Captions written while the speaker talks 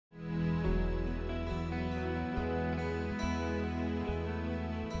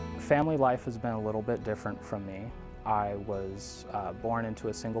Family life has been a little bit different from me. I was born into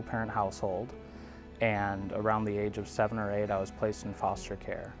a single-parent household, and around the age of 7 or 8 I was placed in foster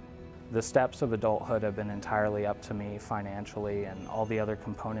care. The steps of adulthood have been entirely up to me financially and all the other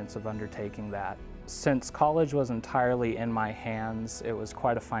components of undertaking that. Since college was entirely in my hands, it was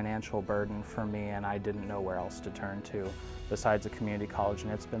quite a financial burden for me, and I didn't know where else to turn to besides a community college,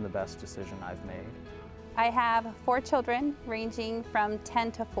 and it's been the best decision I've made. I have 4 children ranging from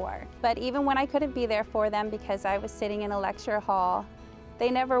 10 to 4, but even when I couldn't be there for them because I was sitting in a lecture hall, they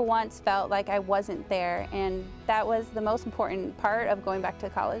never once felt like I wasn't there, and that was the most important part of going back to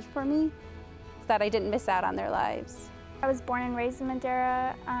college for me, is that I didn't miss out on their lives. I was born and raised in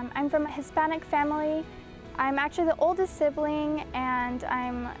Madera. I'm from a Hispanic family. I'm actually the oldest sibling, and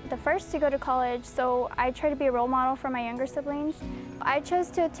I'm the first to go to college, so I try to be a role model for my younger siblings. I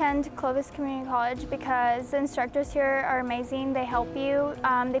chose to attend Clovis Community College because the instructors here are amazing. They help you.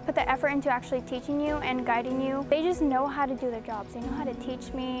 They put the effort into actually teaching you and guiding you. They just know how to do their jobs. They know how to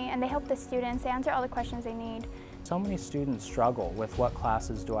teach me, and they help the students. They answer all the questions they need. So many students struggle with what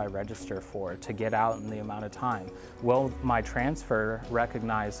classes do I register for to get out in the amount of time. Will my transfer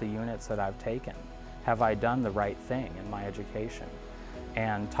recognize the units that I've taken? Have I done the right thing in my education?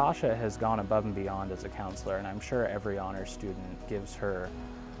 And Tasha has gone above and beyond as a counselor, and I'm sure every honor student gives her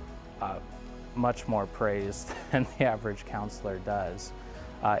much more praise than the average counselor does.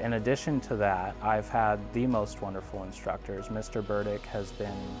 In addition to that, I've had the most wonderful instructors. Mr. Burdick has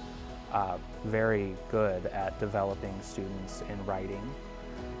been very good at developing students in writing,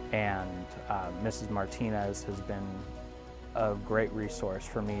 and Mrs. Martinez has been a great resource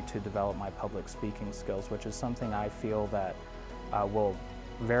for me to develop my public speaking skills, which is something I feel that will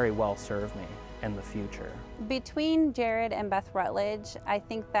very well serve me in the future. Between Jared and Beth Rutledge, I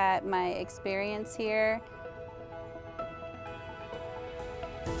think that my experience here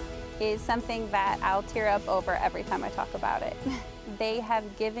is something that I'll tear up over every time I talk about it. They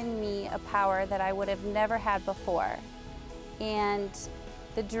have given me a power that I would have never had before, and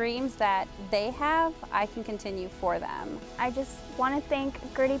the dreams that they have, I can continue for them. I just want to thank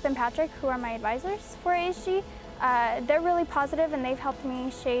Gurdeep and Patrick, who are my advisors for ASG. They're really positive, and they've helped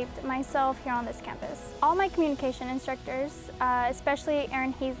me shape myself here on this campus. All my communication instructors, especially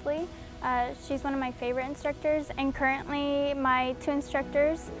Erin Heasley, she's one of my favorite instructors, and currently my 2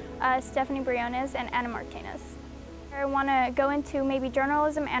 instructors, Stephanie Briones and Anna Martinez. I want to go into maybe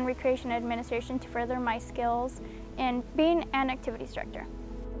journalism and recreation administration to further my skills in being an activities director.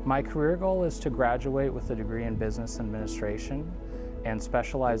 My career goal is to graduate with a degree in business administration and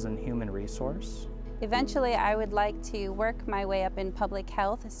specialize in human resource. Eventually, I would like to work my way up in public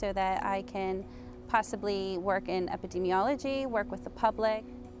health so that I can possibly work in epidemiology, work with the public.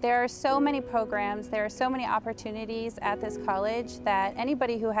 There are so many programs, there are so many opportunities at this college that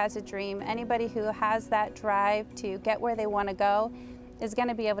anybody who has a dream, anybody who has that drive to get where they want to go is going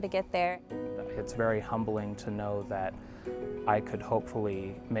to be able to get there. It's very humbling to know that I could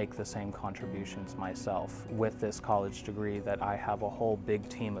hopefully make the same contributions myself with this college degree that I have a whole big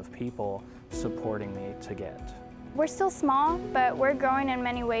team of people supporting me to get. We're still small, but we're growing in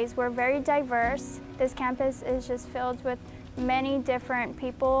many ways. We're very diverse. This campus is just filled with many different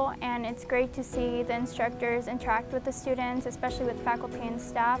people, and it's great to see the instructors interact with the students, especially with faculty and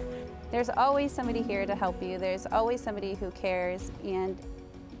staff. There's always somebody here to help you. There's always somebody who cares, and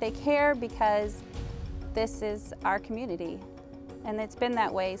they care because this is our community, and it's been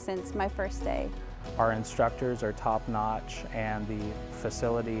that way since my first day. Our instructors are top-notch, and the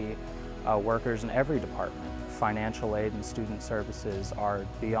facility workers in every department, financial aid and student services, are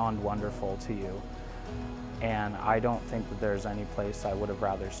beyond wonderful to you. And I don't think that there's any place I would have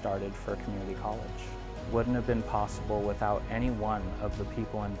rather started for community college. Wouldn't have been possible without any one of the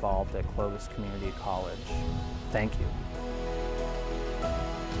people involved at Clovis Community College. Thank you.